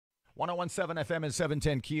1017 FM and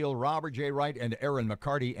 710 Keel. Robert J. Wright and Aaron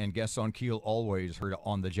McCarty, and guests on Keel always heard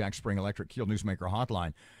on the Jack Spring Electric Keel Newsmaker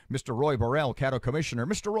Hotline. Mr. Roy Burrell, Caddo Commissioner.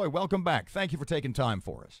 Mr. Roy, welcome back. Thank you for taking time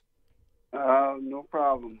for us. No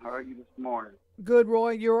problem. How are you this morning? Good,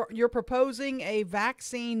 Roy. You're proposing a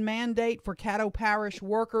vaccine mandate for Caddo Parish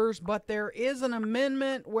workers, but there is an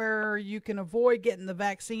amendment where you can avoid getting the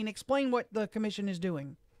vaccine. Explain what the commission is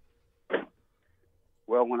doing.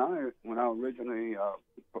 Well, when I originally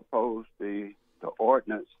proposed the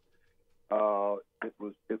ordinance, it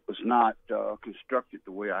was not constructed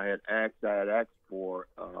the way I had asked. I had asked for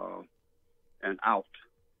an out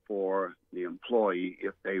for the employee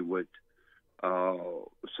if they would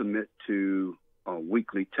submit to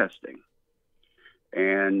weekly testing.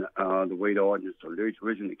 And the way the ordinance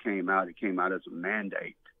originally came out, it came out as a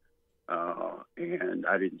mandate. And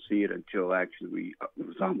I didn't see it until actually it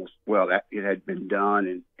was almost, it had been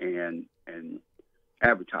done and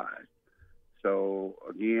advertised. So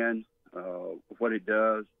again, what it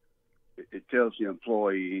does, it tells the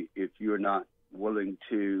employee if you're not willing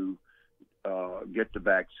to get the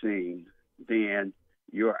vaccine, then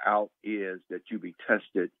your out is that you be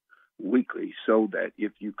tested weekly, so that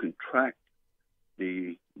if you contract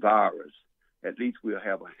the virus, at least we'll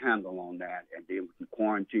have a handle on that, and then we can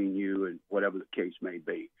quarantine you and whatever the case may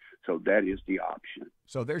be. So that is the option.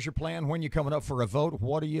 So there's your plan. When you're coming up for a vote,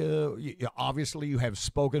 what do you obviously you have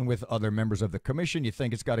spoken with other members of the commission. You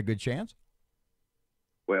think it's got a good chance?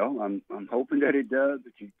 Well, I'm hoping that it does,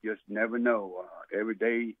 but you just never know. Every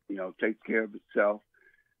day, takes care of itself.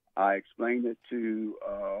 I explained it to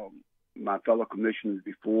my fellow commissioners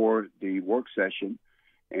before the work session,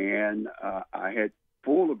 and I had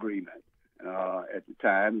full agreement at the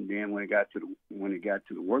time. And then when it got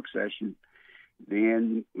to the work session,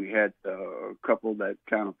 then we had a couple that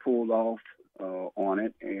kind of pulled off on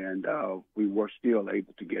it, and we were still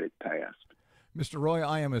able to get it passed. Mr. Roy,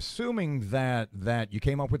 I am assuming that you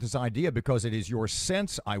came up with this idea because it is your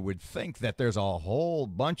sense, I would think, that there's a whole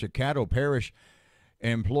bunch of Caddo Parish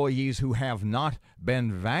employees who have not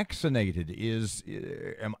been vaccinated.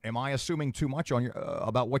 Am I assuming too much on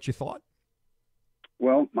about what you thought?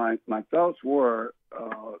 Well, my thoughts were,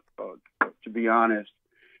 to be honest,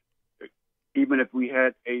 even if we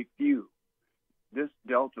had a few, this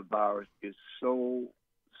Delta virus is so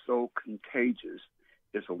contagious.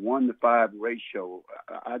 It's a 1 to 5 ratio.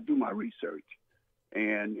 I do my research,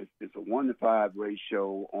 and it's a 1 to 5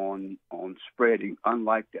 ratio on spreading,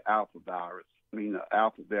 unlike the Alpha virus. The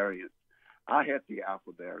Alpha variant. I have the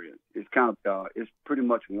Alpha variant. It's it's pretty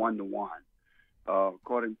much 1 to 1,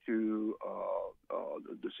 according to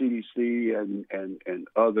the CDC and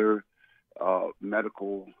other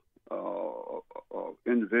medical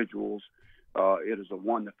individuals. It is a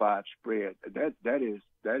 1 to 5 spread. That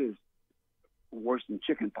is worse than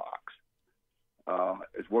chickenpox.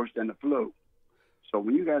 It's worse than the flu. So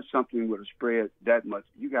when you got something with a spread that much,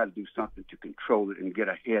 you got to do something to control it and get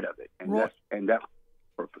ahead of it, and that's the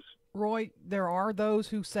purpose. Roy, there are those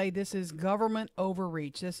who say this is government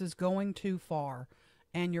overreach. This is going too far.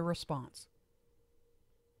 And your response?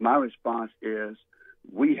 My response is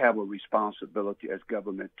we have a responsibility as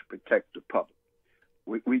government to protect the public.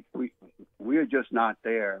 We're just not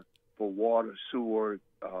there for water, sewer,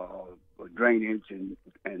 drainage,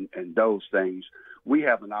 and those things. We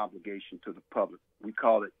have an obligation to the public. We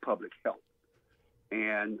call it public health.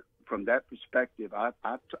 And from that perspective,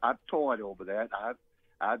 I've toyed over that.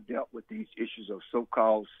 I've dealt with these issues of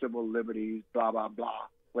so-called civil liberties, blah, blah, blah,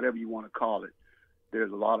 whatever you want to call it.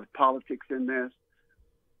 There's a lot of politics in this.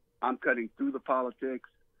 I'm cutting through the politics.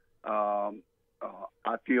 I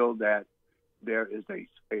feel that there is a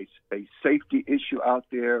safety issue out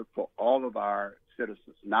there for all of our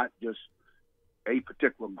citizens, not just a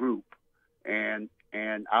particular group. And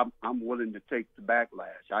I'm willing to take the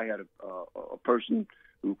backlash. I had a person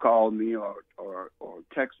who called me or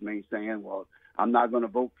text me saying, well, I'm not going to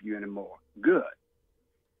vote for you anymore. Good.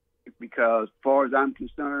 Because as far as I'm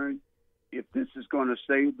concerned, if this is going to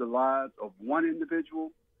save the lives of one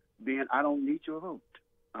individual, then I don't need your vote.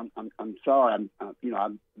 I'm sorry. I've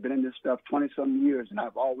been in this stuff 20-some years, and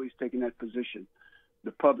I've always taken that position.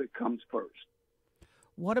 The public comes first.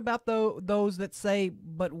 What about those that say,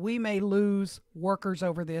 but we may lose workers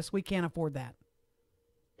over this? We can't afford that.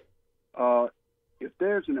 If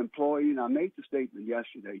there's an employee, and I made the statement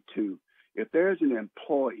yesterday too, if there's an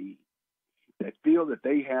employee that feel that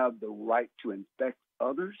they have the right to infect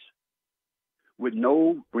others with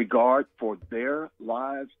no regard for their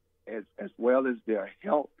lives as well as their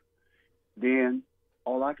health, then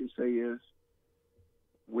all I can say is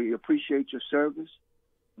we appreciate your service,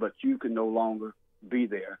 but you can no longer be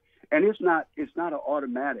there. and it's not an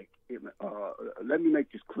automatic. Let me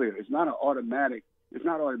make this clear. It's not automatic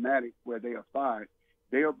where they are fired.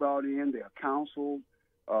 They are brought in, they are counseled,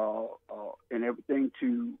 and everything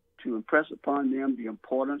to impress upon them the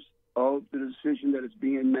importance of the decision that is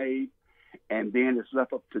being made, and then it's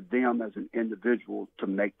left up to them as an individual to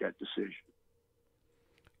make that decision.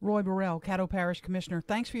 Roy Burrell, Caddo Parish Commissioner.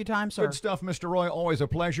 Thanks for your time, sir. Good stuff, Mr. Roy. Always a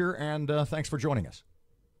pleasure, and thanks for joining us.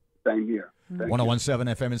 Same here. 101.7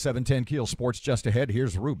 FM and 710 Keel Sports just ahead.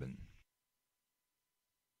 Here's Ruben.